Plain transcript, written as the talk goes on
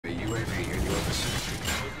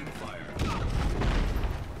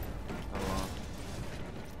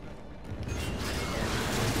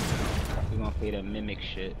say the mimic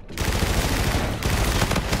shit.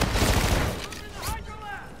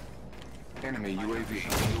 Enemy UAV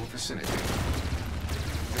in your vicinity.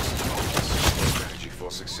 This is not a strategy for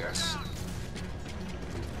success.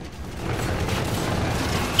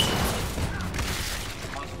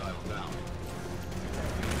 Hostile down.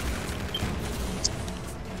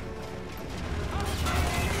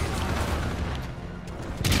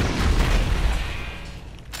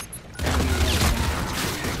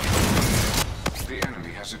 The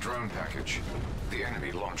enemy has a drone package. The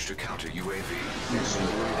enemy launched a counter UAV.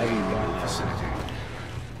 Vicinity.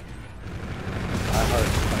 I heard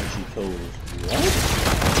crunchy toes.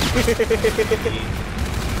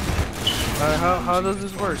 What? How does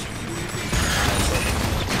this work?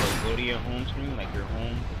 Go to your home screen, like your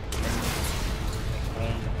home. Like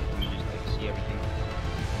home, and you just like see everything.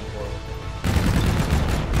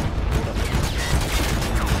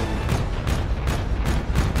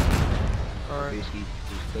 Alright. Basically,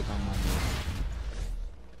 just click on my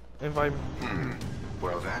Invite.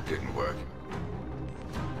 Well, that didn't work.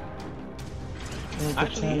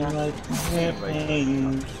 Actually, yeah. Like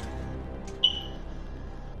campaign.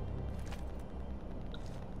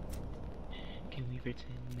 Can we pretend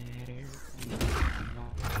that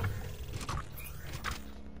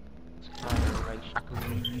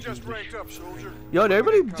You just ranked up, soldier. Yo, they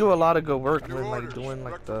really do a lot of good work when like doing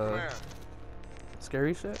like the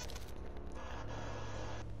scary shit.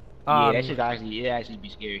 Yeah, that should actually be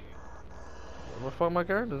scary. What the fuck my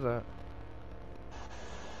character's at?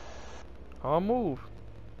 I'll move.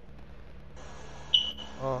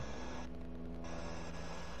 Oh.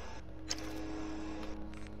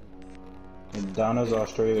 McDonald's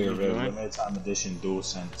Australia Red limited time edition dual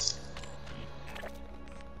sense.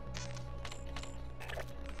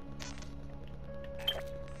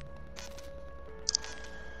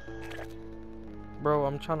 Bro,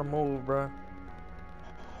 I'm trying to move, bro.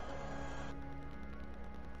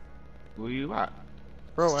 Where you at?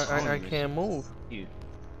 Bro, I can't move. You.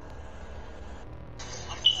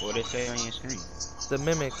 What it say on your screen? The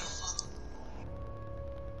mimic.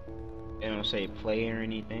 It don't say play or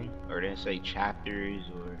anything, or it don't say chapters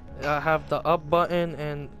or. I have the up button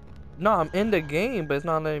and no, I'm in the game, but it's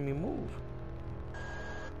not letting me move.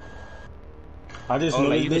 I just Oh, noticed,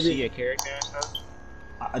 like you can David, see your character and stuff.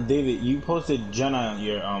 David, you posted Jenna on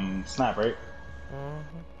your snap, right?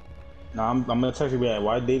 No, I'm gonna text you back.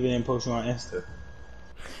 Why David didn't post you on Insta?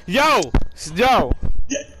 Yo,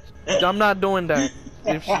 I'm not doing that.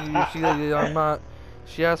 If she, I'm not.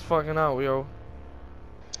 She has fucking out, yo.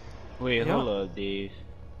 Wait, hold up, Dave.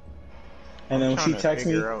 And then when she trying to texts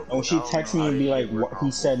me, figure out, when she I don't texts know me how and be this like, shit work he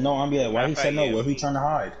on said no, I'm be like, why he said no? What he trying to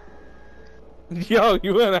hide? Yo,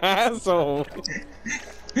 you an asshole.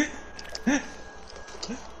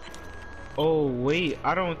 Oh wait,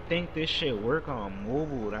 I don't think this shit work on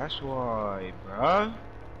mobile. That's why, bruh.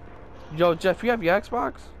 Yo, Jeff, you have your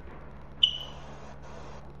Xbox?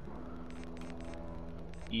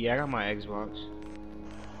 Yeah, I got my Xbox.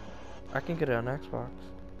 I can get it on Xbox.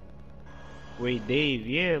 Wait, Dave,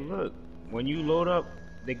 yeah, look. When you load up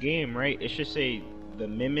the game, right, it should say the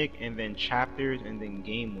mimic and then chapters and then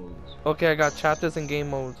game modes. Okay, I got chapters and game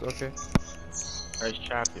modes. Okay. Press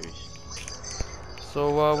chapters.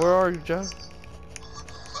 So, where are you, Jeff?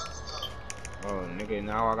 Oh, nigga,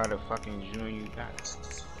 now I gotta fucking join you back.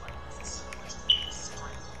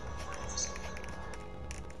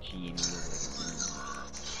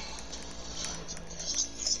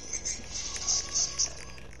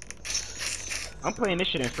 I'm playing this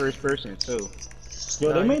shit in first person too.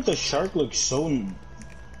 Yo, they made the shark look so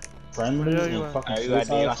friendly Where you and at? fucking I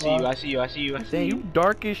suicide see you. Dang, you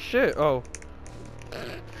dark as shit. Oh.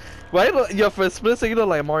 Why you look, yo, for a split second, you look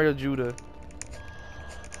like Mario Judah.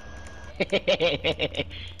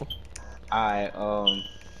 Alright,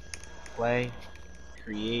 play,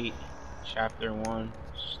 create, chapter 1,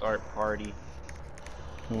 start party.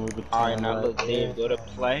 Alright, now look, Dave, go to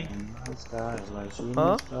play.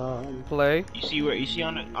 Huh? Play. You see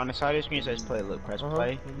on the side of the screen it says play. Look, press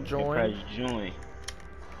play. Join. And press join.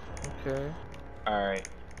 Okay. Alright.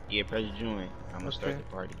 Yeah, press join. I'm gonna start Okay. the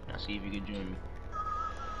party. Now see if you can join me.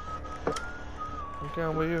 Okay,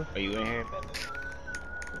 I'm with you. Are you in here?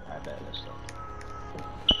 I bet. Let's start.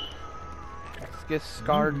 Let's get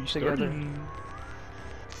scarred together.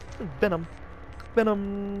 Venom.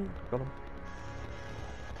 Venom.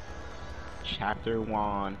 Chapter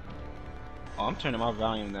 1. Oh, I'm turning my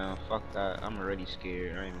volume down. Fuck that. I'm already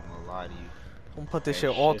scared. I ain't even gonna lie to you. I'm gonna put this That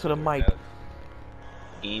shit all shit's to the for mic. death.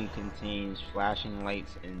 Game contains flashing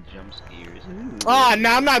lights and jump scares. Ah,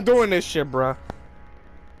 nah, I'm not doing this shit, bruh.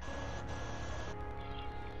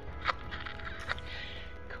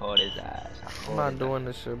 caught his ass. I'm not doing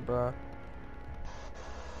this shit, bro.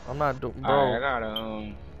 I'm not doing, bro. Alright, I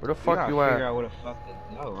gotta where the fuck you figure at? out where the fuck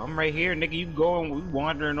to go. I'm right here, nigga. You going? We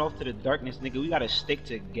wandering off to the darkness, nigga. We gotta stick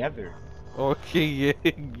together. Okay, yeah,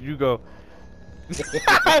 you go.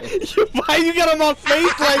 Why you got on my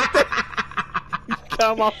face like that? You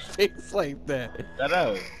got on my face like that. Shut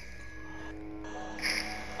up.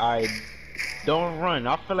 Alright, don't run.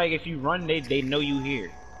 I feel like if you run, they know you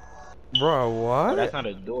here. Bro, Oh, what? that's not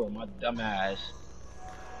a door, my dumb ass.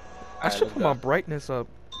 I should put my brightness up.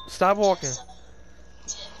 Stop walking.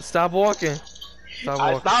 Stop walking. Stop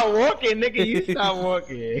I walking. stop walking, nigga. You stop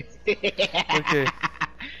walking. Okay.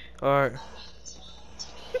 Alright.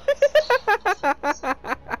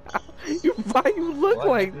 Why you look What,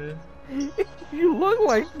 like nigga? you look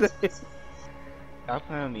like that? Stop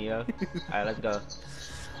playing me, yo. Alright, let's go.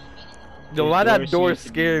 Yo, This why that door seems to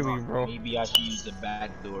be scare me, locked. bro? Maybe I should use the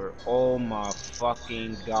back door. Oh my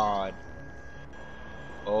fucking god.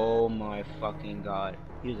 Oh my fucking god.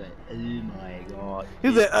 He was like, oh my god.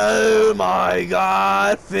 He's like, oh my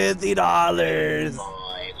god, $50.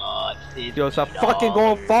 Oh my god. Yo, stop fucking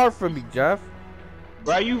going far from me, Jeff.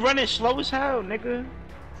 Bro, you running slow as hell, nigga.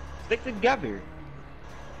 Stick together.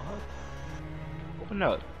 Open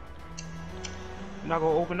up. You not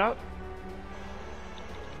gonna open up?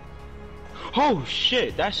 Oh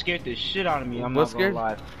shit, that scared the shit out of me. I'm What not scared? gonna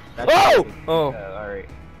lie. That Oh! scared the- Oh. Alright.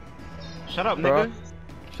 Shut up, Bro. nigga.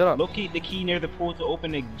 Shut up. Locate the key near the pool to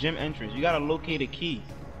open the gym entrance. You gotta locate a key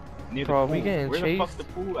near Bro, the pool. we getting Where the fuck chased? the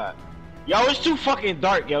pool at? Yo, it's too fucking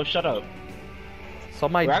dark, yo. Shut up. So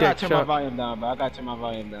my Bro, I dick gotta turn my shut. volume down, bro. I gotta turn my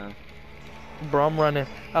volume down. Bro, I'm running.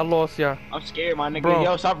 I lost ya. I'm scared, my nigga. Bro.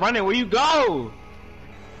 Yo, stop running. Where you go?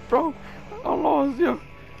 Bro, I lost ya.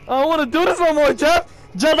 I don't wanna do this no more, Jeff.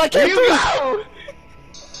 Jeff, I Where can't you do this. go?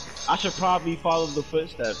 I should probably follow the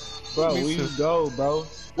footsteps. Bro, Me where you too. go, bro?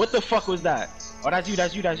 What the fuck was that? Oh, that's you,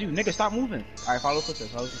 that's you, that's you. Nigga, stop moving. Alright, follow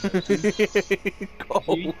footsteps, follow footsteps. Go.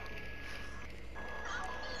 See?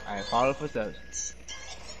 Alright, follow footsteps.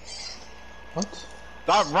 What?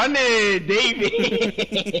 Stop running,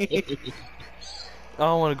 David! I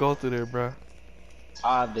don't wanna go through there, bro.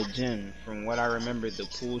 The gym. From what I remember, the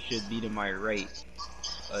pool should be to my right.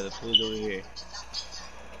 The pool's over here.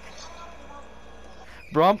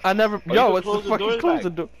 Bro, I never. Oh, Yo, you it's the can close the fucking doors close back. the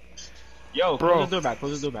door. Yo, Bro. close the door back,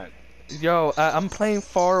 close the door back. Yo, I'm playing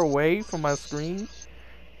far away from my screen.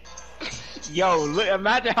 Yo, look,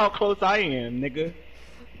 imagine how close I am, nigga.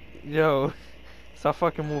 Yo, stop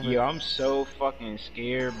fucking moving. Yo, I'm so fucking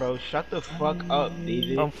scared, bro. Shut the fuck up,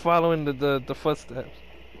 David. I'm following the footsteps.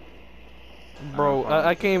 Bro,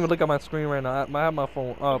 I can't even look at my screen right now. I have my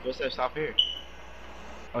phone up. What's that? Stop here.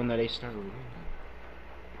 Oh no, they start over here.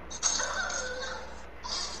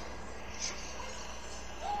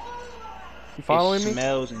 You following It me?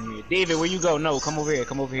 smells in here. David, where you go? No, come over here.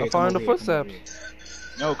 Come over here. I'm come following over the here, come over footsteps.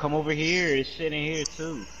 here. No, come over here. It's sitting here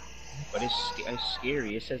too. But it's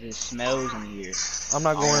scary. It says it smells in here. I'm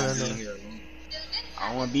not I don't going wanna in be there. here alone. I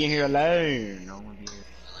don't want to be in here alone. I don't want to be here.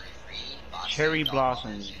 Cherry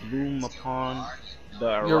blossoms bloom upon the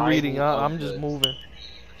You're arrival reading. of I'm just the- moving.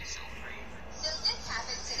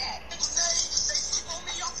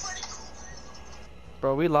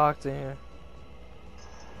 Bro, we locked in here.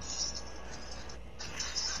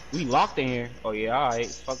 We locked in here. Oh yeah, alright.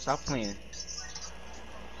 Fuck, stop playing.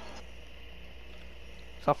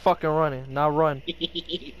 Stop fucking running. Now run.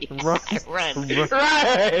 Run. Run. Run.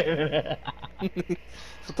 Run.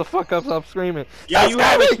 Shut the fuck up. Stop screaming. Yo, Stop you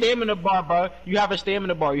have a screaming! stamina bar, bro. You have a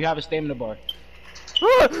stamina bar. You have a stamina bar.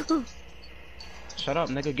 Shut up,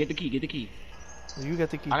 nigga. Get the key. Get the key. You got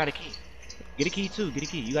the key. I got a key. Get a key too. Get a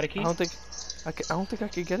key. You got a key? I don't think I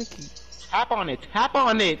could get a key. Tap on it. Tap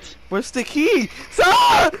on it. Where's the key?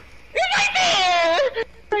 Stop! It's right there.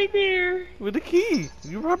 Right there. With the key.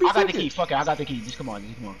 You probably I got the took key. it. Fuck it. I got the key. Just come on.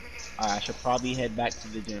 Just come on. Alright, I should probably head back to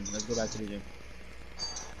the gym. Let's go back to the gym.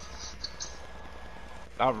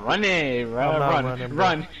 Stop running, bro. I'm not Run. running, bro.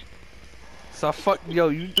 Run. Stop fuck. Yo,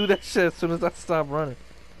 you do that shit as soon as I stop running.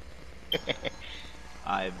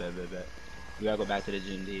 Alright, bet. We gotta go back to the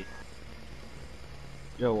gym, dude.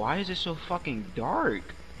 Yo, why is it so fucking dark?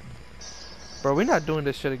 Bro, we're not doing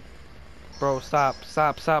this shit. Bro, stop.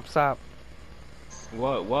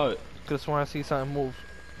 What? Could've sworn I see something move.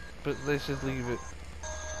 But let's just leave it.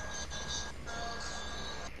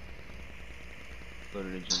 Go to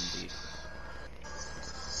the gym, dude.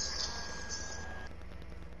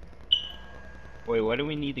 Wait, what do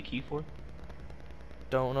we need the key for?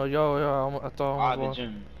 Don't know. Yo, I thought I The was going.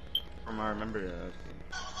 gym. From I remember that.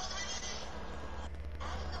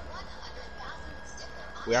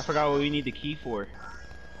 Wait, I forgot what we need the key for.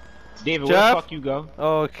 David, Jeff? where the fuck you go?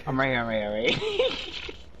 Oh, okay. I'm right here, I'm right here, I'm right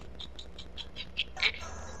here.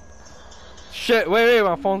 Shit, wait,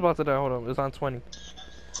 my phone's about to die. Hold on, it's on 20.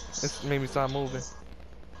 It's made me stop moving.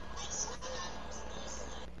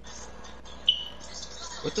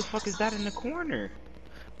 What the fuck is that in the corner?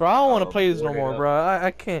 Bro, I don't want to Oh, play this no board it more, up. bro.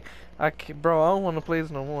 I can't, bro, I don't want to play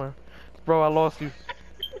this no more. Bro, I lost you.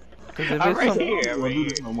 Cause if I'm it's right some, here, I'm right here.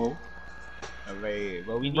 No more. I'm right here.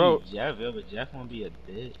 But we need Bro. Jeff, yo, but Jeff won't be a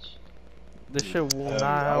bitch. this shit will not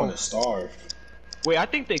I want help. to starve. Wait, I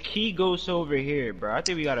think the key goes over here, bro. I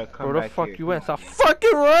think we gotta come Where the back fuck here. you Come went? on. Stop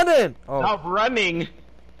fucking running! Oh, Stop running!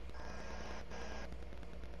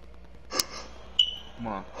 Come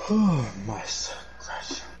on, Oh my gosh.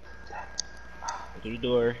 go through the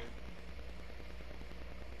door.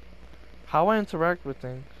 how I interact with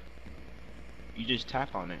things? You just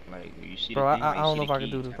tap on it, like you see Bro, the thing. I like, you don't see know if the I can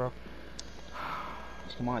key, do this, tap bro. it.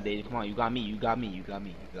 Just come on, David. Come on, you got me. You got me. You got me.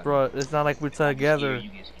 You got Bro, it's not like we're me. I'm together scared you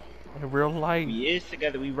get scared. in real life. We is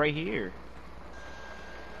together. We right here.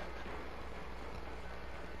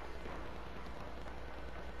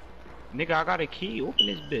 Nigga, I got a key. Open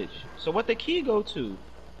this bitch. So what the key go to?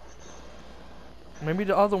 Maybe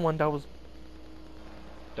the other one that was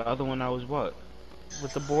The other one I was what?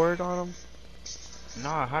 with the board on him.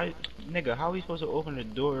 Nah, nigga, how we supposed to open the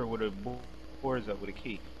door with a boards up with a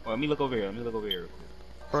key? Oh, let me look over here. Let me look over here.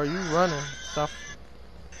 Bro, you running? Stop.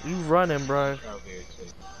 You running, bro? Try over here too.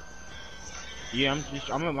 Yeah,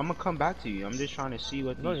 I'm gonna come back to you. I'm just trying to see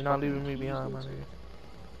what. No, these you're not fucking leaving me keys behind, go my to. nigga.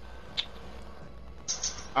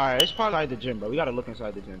 Alright, it's probably inside the gym, bro. We gotta look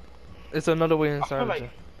inside the gym. It's another way I inside. feel of like, it.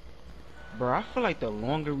 bro, I feel like the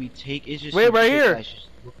longer we take, it's just Wait, some right shit here. that's just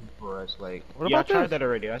looking for us. Like, What yeah, about I tried this? that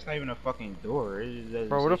already. That's not even a fucking door.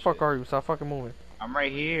 Bro, where the fuck are you? Stop fucking moving. I'm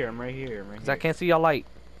right here. I'm right here. I'm right Cause here. I can't see your light.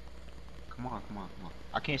 Come on, come on, come on.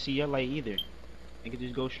 I can't see your light either. I can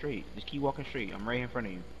just go straight. Just keep walking straight. I'm right in front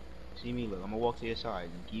of you. See me? Look, I'm gonna walk to your side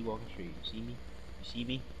and keep walking straight. You see me? You see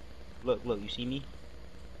me? Look, look. You see me?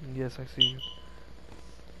 Yes, I see you.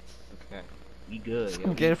 Okay. We good.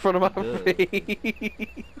 Yo. Get in front of my we face.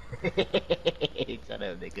 Shut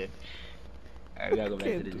up, nigga. Alright, we gotta go back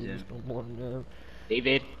to Can't the do gym. this no more, man.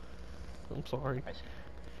 David, I'm sorry. I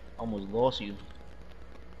almost lost you.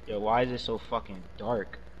 Yo, why is it so fucking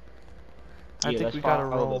dark? I think let's we gotta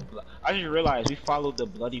follow roll. I just realized we followed the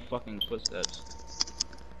bloody fucking footsteps.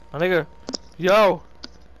 My nigga. Yo.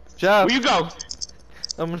 Jeff. Where you go?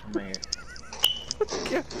 I'm I'm right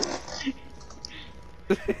here.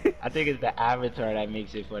 I think it's the avatar that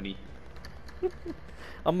makes it funny.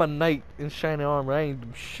 I'm a knight in shiny armor. I ain't do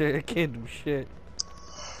shit. I can't do shit.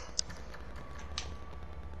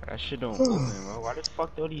 That shit don't open, bro. Why the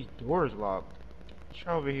fuck are these doors locked?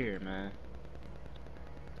 Try over here, man.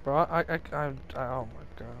 Bro, I oh my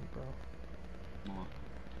god, bro. Come on.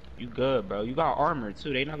 You good, bro. You got armor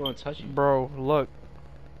too. They not gonna touch you. Bro, look.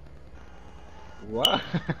 What?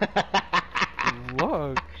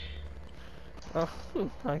 Look. Oh,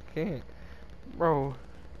 I can't. Bro.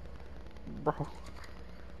 Bro.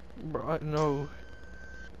 Bro, no.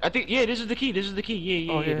 I think, yeah, this is the key. This is the key.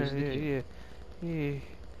 Yeah, Oh, yeah, this is the key. yeah.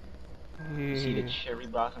 You see the cherry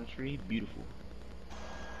blossom tree? Beautiful.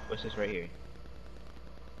 What's this right here?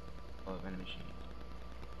 Oh, vending machine.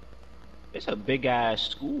 It's a big ass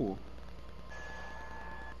school.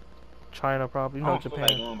 China probably. I No, don't feel like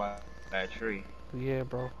Japan. going by that tree. Yeah,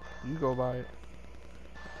 bro. You go by it.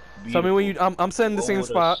 Beautiful. Tell me when you. I'm setting the What same would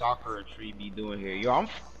spot. a Sakura tree be doing here? Yo, I'm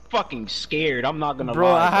fucking scared. I'm not gonna Bro,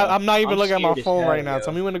 lie. I'm not even I'm looking at my scared as phone hell, right now. yo.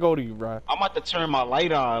 Tell me when to go to you, bro. I'm about to turn my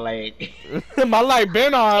light on, like. My light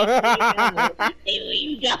been on. Hey, where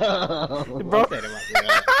you go? Bro.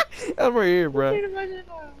 I'm right here, bro.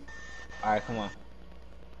 Alright, come on.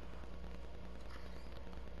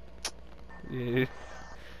 Yeah.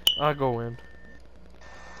 I'll go in.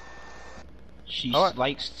 She Alright.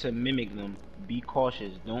 likes to mimic them. Be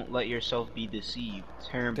cautious. Don't let yourself be deceived.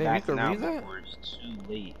 Turn Damn, you back can now read that? before it's too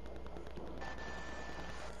late.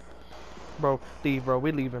 Bro, leave, bro.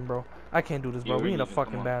 We leaving, bro. I can't do this, bro. Yeah, We we're in a leaving.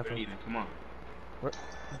 fucking Come on, we're bathroom. leaving. Come on. But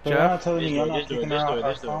you're not Jeff? telling me you're This not door, kicking her this out door,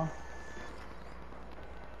 her this door. phone?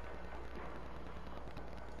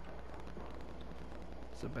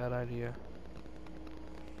 It's a bad idea.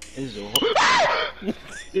 This is a this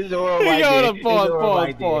is a horrible You idea. gotta This is a pause, horrible pause,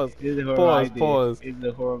 idea. pause. This is a horrible Pause, idea. pause. This is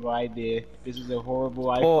a horrible idea. This is a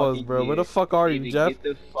horrible idea. Pause, bro. Where the fuck are you, David, Jeff? Get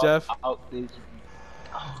the fuck Jeff? out this.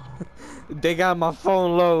 They got my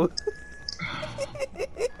phone low.